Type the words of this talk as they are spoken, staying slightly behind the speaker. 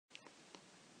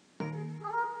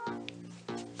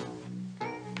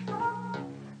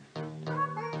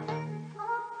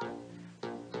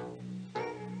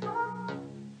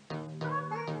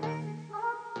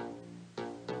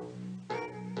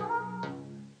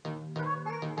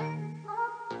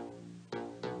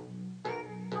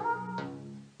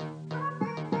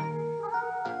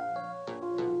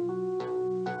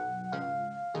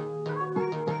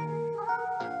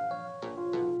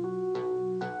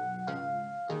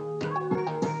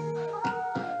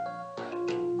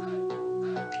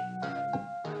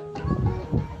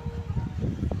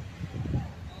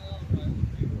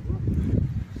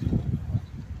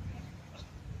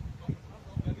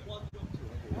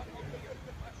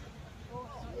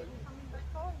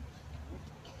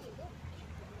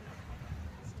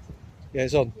Yeah,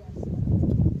 it's on.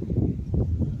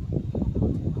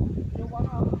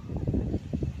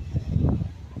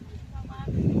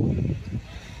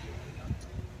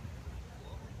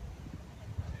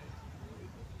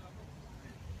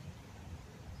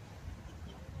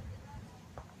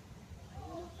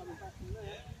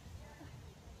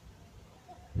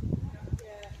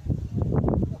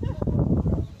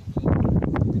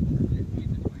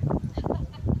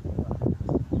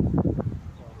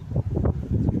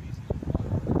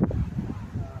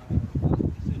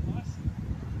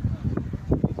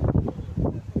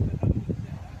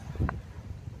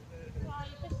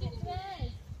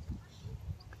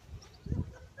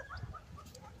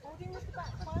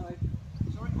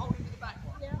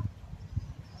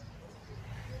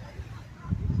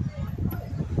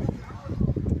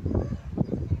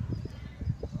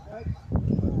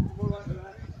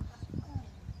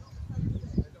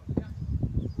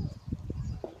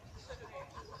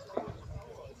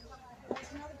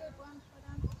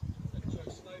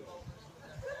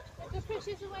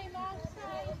 Pushes away, Mum.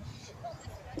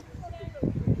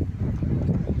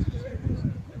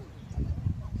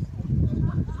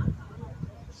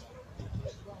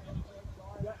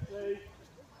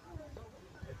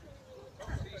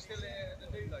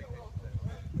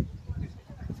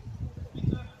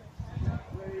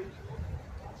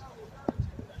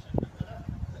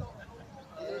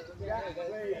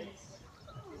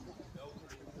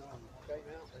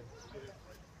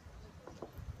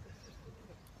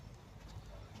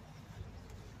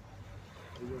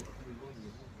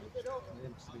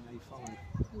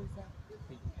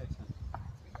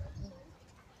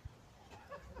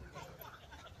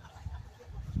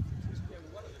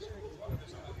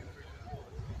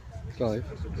 Clive.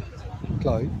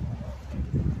 Clive.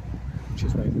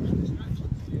 Cheers, mate. Use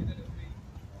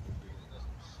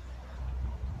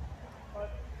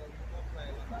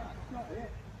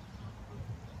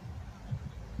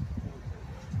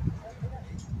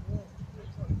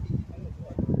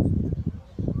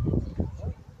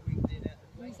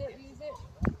it.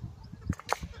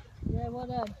 Yeah, well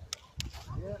done.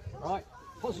 Yeah. Right,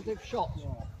 positive shot.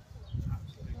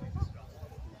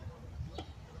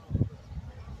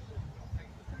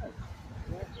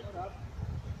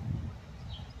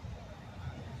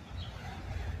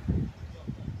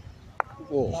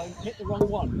 Whoa. No, hit the wrong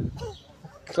one.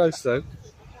 Close though.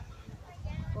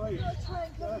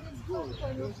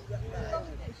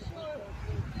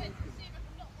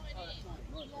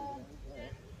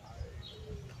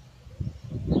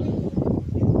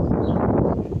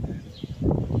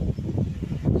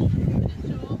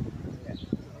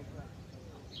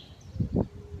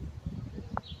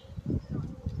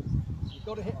 You've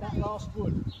got to hit that last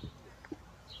wood.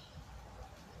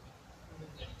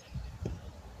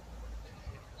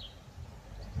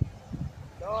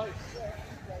 Nice.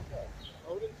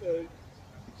 Hold it too.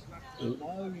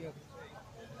 No, you.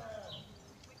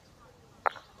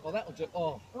 Oh, that'll do.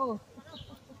 Oh. Oh.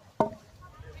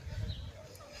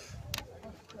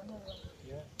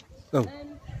 Yeah. Oh.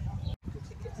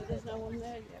 There's no one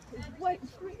there yet. He's waiting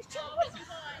for it to.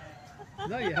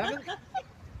 No, you haven't.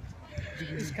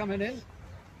 It's coming in.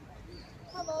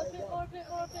 Come on, a bit more.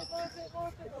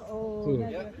 Oh, Good. no.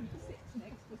 Yep.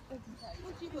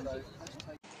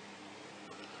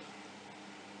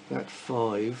 That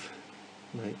 5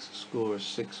 makes a score of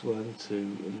 6-1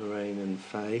 to Lorraine and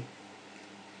Faye.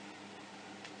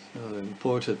 So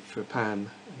important for Pam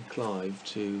and Clive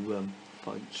to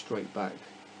fight straight back.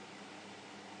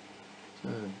 So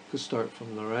good start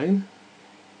from Lorraine.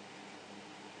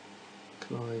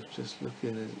 Clive just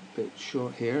looking a bit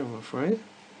short here, I'm afraid.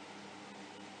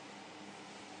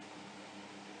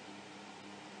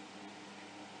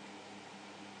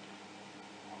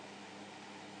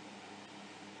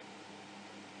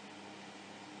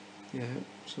 Yeah,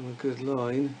 it's on a good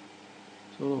line.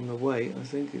 It's all on the weight. I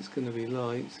think it's going to be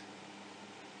light.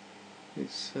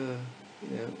 It's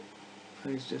yeah,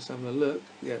 Faye's just having a look.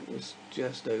 Yeah, it's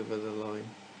just over the line.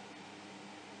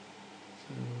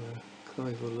 So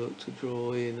Clive will look to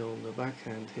draw in on the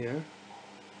backhand here.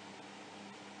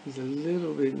 He's a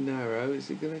little bit narrow. Is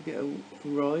he going to get a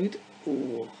ride?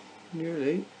 Oh,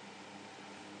 nearly.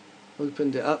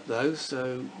 Opened it up though,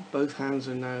 so both hands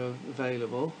are now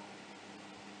available.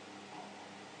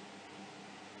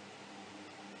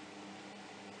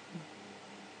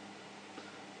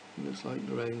 Looks like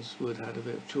Lorraine's wood had a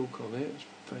bit of chalk on it.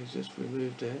 Faye's just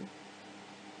removed it.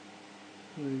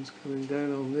 Lorraine's coming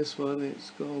down on this one.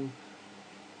 It's gone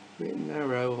a bit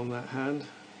narrow on that hand.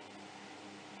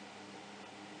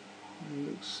 It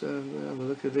looks, we'll have a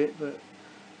look at it, but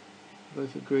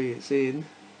both agree it's in.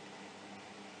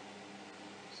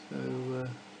 So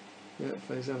Yeah,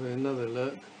 Faye's having another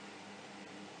look.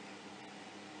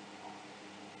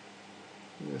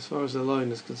 And as far as the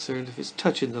line is concerned, if it's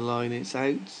touching the line, it's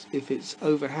out. If it's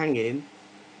overhanging,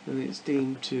 then it's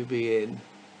deemed to be in.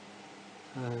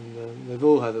 And they've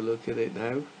all had a look at it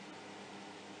now.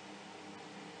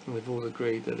 And they've all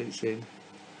agreed that it's in.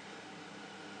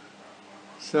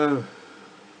 So,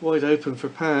 wide open for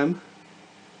Pam.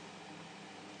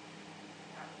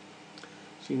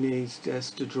 She needs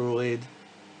just to draw in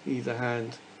either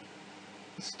hand.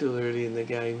 It's still early in the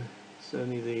game. It's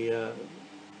only the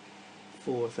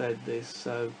fourth end this,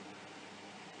 so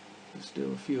there's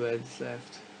still a few ends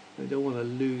left. They don't want to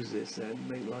lose this end,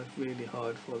 make life really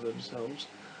hard for themselves.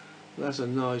 But that's a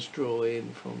nice draw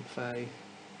in from Faye.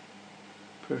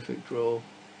 Perfect draw.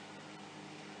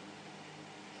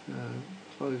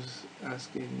 Clive's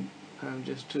asking Pam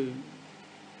just to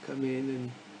come in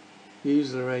and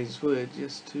use Lorraine's wood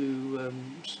just to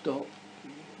stop,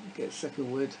 get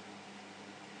second wood.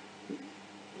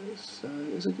 So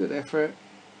it's a good effort.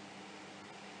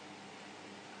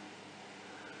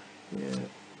 Yeah,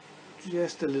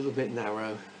 just a little bit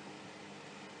narrow.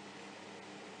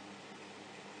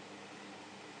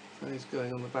 Faye's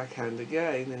going on the backhand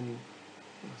again, and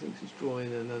I think she's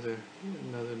drawing another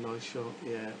nice shot.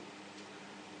 Yeah,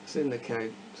 it's in the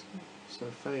count. So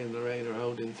Faye and Lorraine are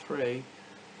holding 3.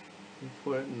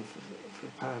 Important for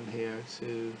Pam here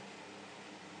to.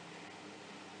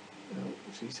 Oh,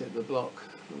 she's hit the block,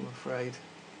 I'm afraid.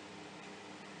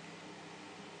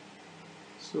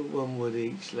 So 1 wood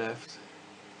each left.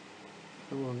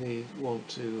 And we'll want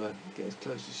to get as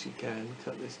close as she can,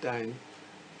 cut this down.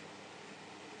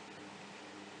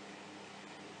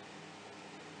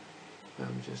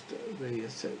 I'm just really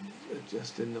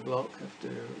adjusting the block after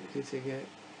hitting it.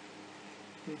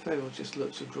 And Faye will just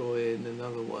look to draw in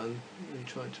another one and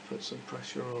try to put some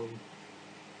pressure on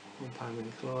Pam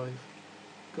and Clive.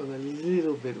 Gone a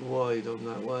little bit wide on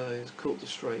that one. It's caught the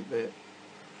straight bit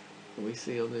that we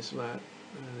see on this map,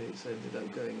 and it's ended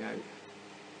up going out.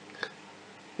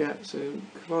 Yeah, so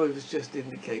Clive is just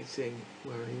indicating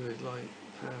where he would like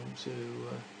Pam to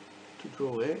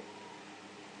draw it.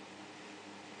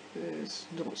 It's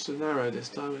not so narrow this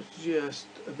time, it's just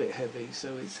a bit heavy,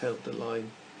 so it's held the line,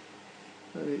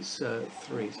 and it's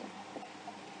 3.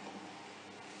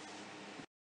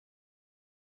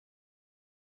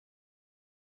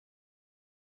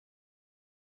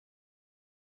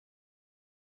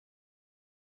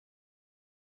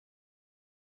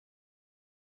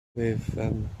 With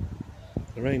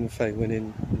Lorraine and Faye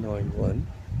winning 9-1.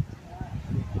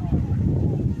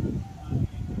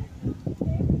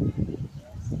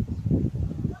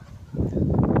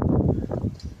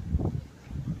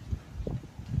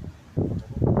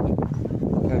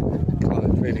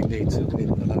 Clive really need to win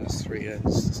the last 3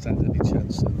 ends to stand any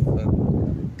chance of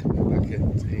coming back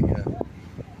into the game.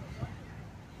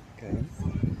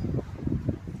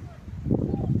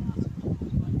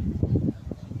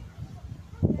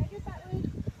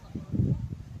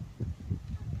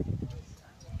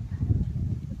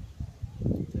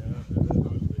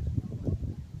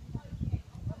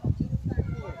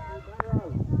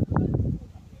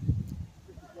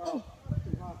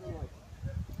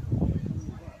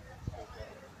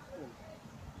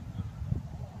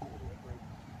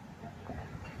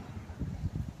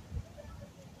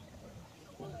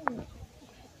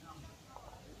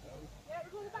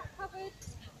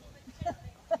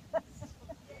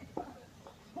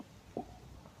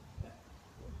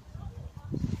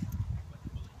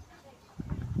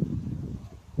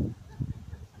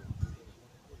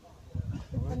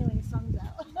 Only when the sun's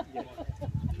out.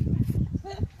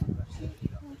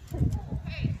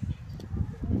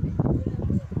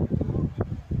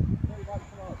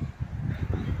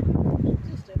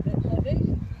 Just a bit heavy.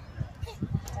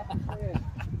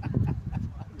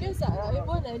 Goes that right? At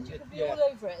one end you can be all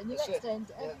over it, and the next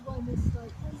end everyone is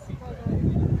like spread out.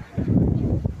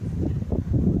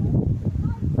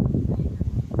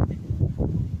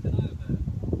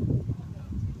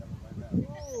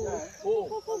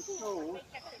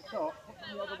 Top,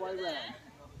 the other way round.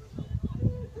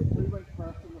 We went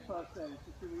first on the first end,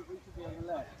 so we should be on the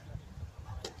left.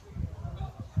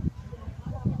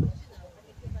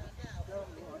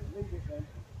 Leave it then.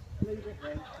 Leave it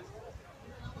then.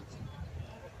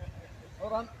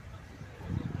 Hold on.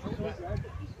 Well,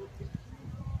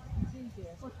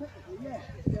 technically, yeah,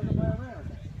 it's the other way around.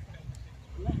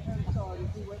 The left-hand side is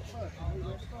we went first, and we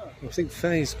went first. I think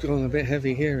Faye's gone a bit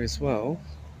heavy here as well.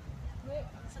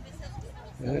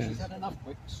 Yeah. She's had enough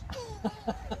quicks.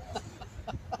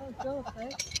 Oh God, no.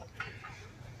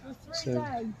 We're 3 So,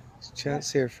 down.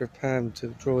 chance here for Pam to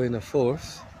draw in a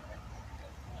 4th.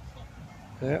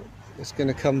 Yep. It's going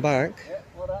to come back. Yeah,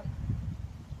 well done.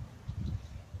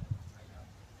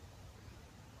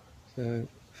 So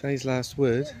Faye's last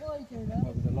wood. Bit wider though.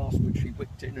 Over the last one she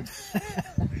whipped in and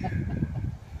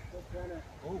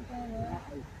Oh, yeah.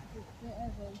 Bit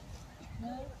heavy.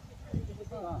 No?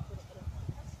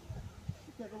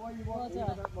 Whichever way you Well want, I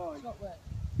done. don't mind. Shot wet.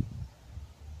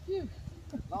 Phew.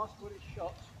 last one is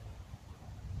shot.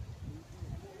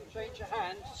 Change your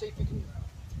hand, see if you can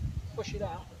push it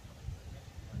out.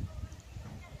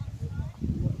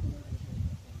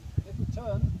 Little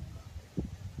turn.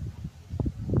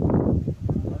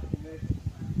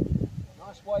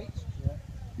 Nice weight.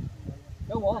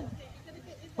 Go on.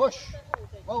 Push.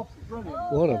 Well,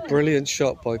 brilliant. What a brilliant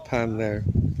shot by Pam there.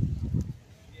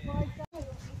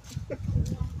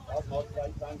 That's my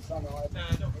great grandson. I had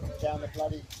down the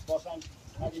bloody boss and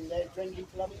had him there drinking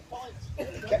bloody pints.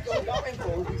 Kept on going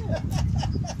for him.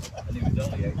 And he was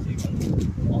only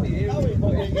 18. Oh, yeah. Oh, he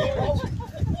might be getting old.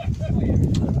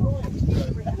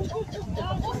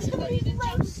 What's going to be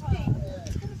roasting?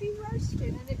 It's going to be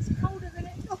roasting and it's colder than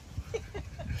it got.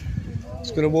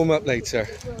 It's going to warm up later.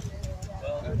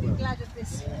 I'll be glad of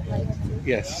this later.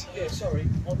 Yes. Yeah, sorry.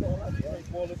 I'm not allowed to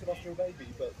anymore looking after a baby,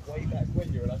 but way back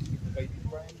when you're allowed to keep the baby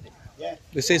brandy. Yeah.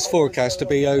 This is forecast to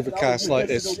be overcast like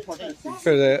this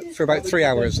for about 3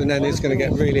 hours, and then it's going to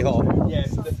get really hot. Yeah,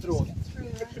 the throat.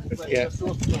 Yeah. It's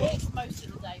most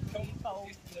of the day when you fold.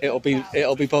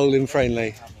 It'll be bowling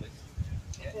friendly.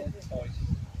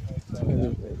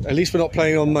 At least we're not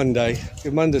playing on Monday.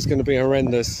 Monday's going to be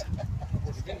horrendous.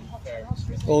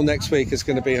 All next week is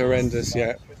going to be horrendous.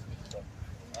 Yeah.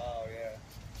 Oh, yeah.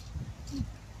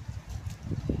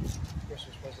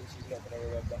 Christmas presents he's not going to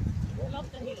remember. I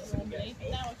love the heat on me, but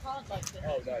now I can't like the heat.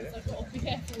 Oh, no, yeah. So I've got to be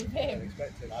careful with him.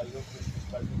 Expected.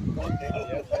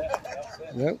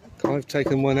 Yep. I've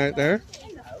taken one out there.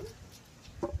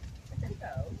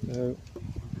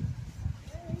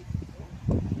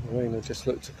 Lorraine will just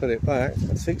look to put it back.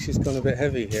 I think she's gone a bit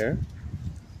heavy here.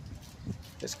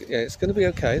 It's going to be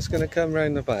okay. It's going to come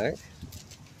round the back.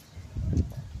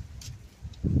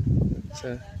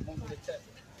 But,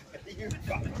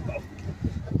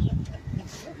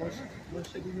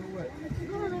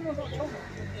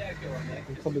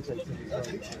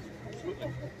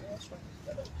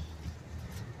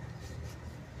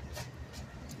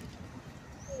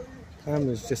 Pam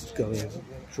is just going to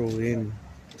draw in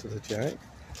to the jack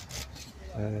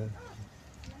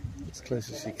as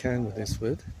close as she can with this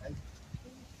wood.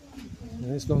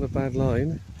 No, it's not a bad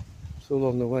line. It's all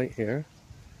on the weight here.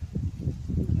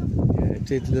 Yeah, it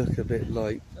did look a bit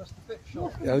like,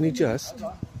 only just,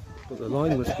 but the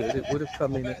line was good. It would have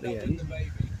come in at the end.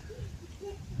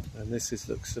 And this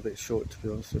looks a bit short, to be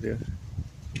honest with you.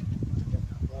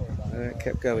 It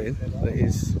kept going, but it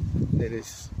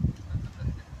is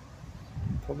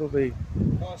probably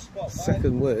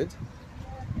second wood,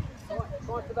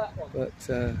 but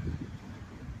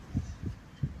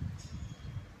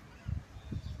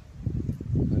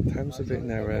Pam's a bit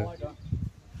narrow.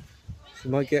 She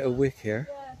might get a wick here.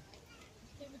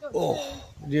 Oh,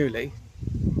 nearly.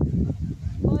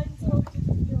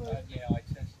 Yeah, I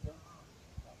tested them.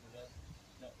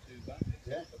 Not too bad.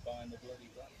 Yeah. For buying the bloody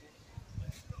glasses.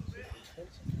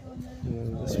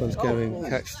 This one's going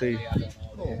catch the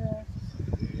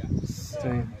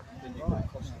stay.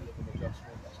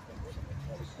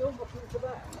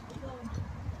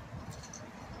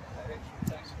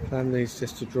 Pam needs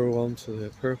just to draw onto the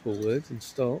purple wood and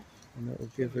stop, and that will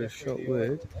give her a shot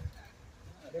wood.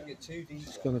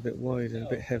 She's gone a bit wide and a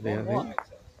bit heavy, I think.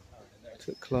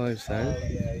 Took Clive's out.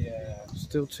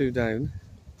 Still 2 down.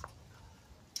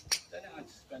 Then I had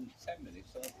to spend 10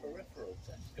 minutes on a peripheral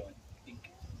test going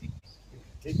dink, dink,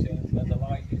 where the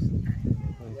light is.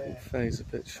 I think Faye's a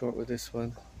bit short with this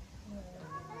one.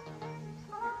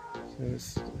 So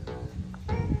it's,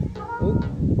 oh,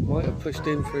 might have pushed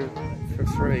in for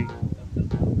 3.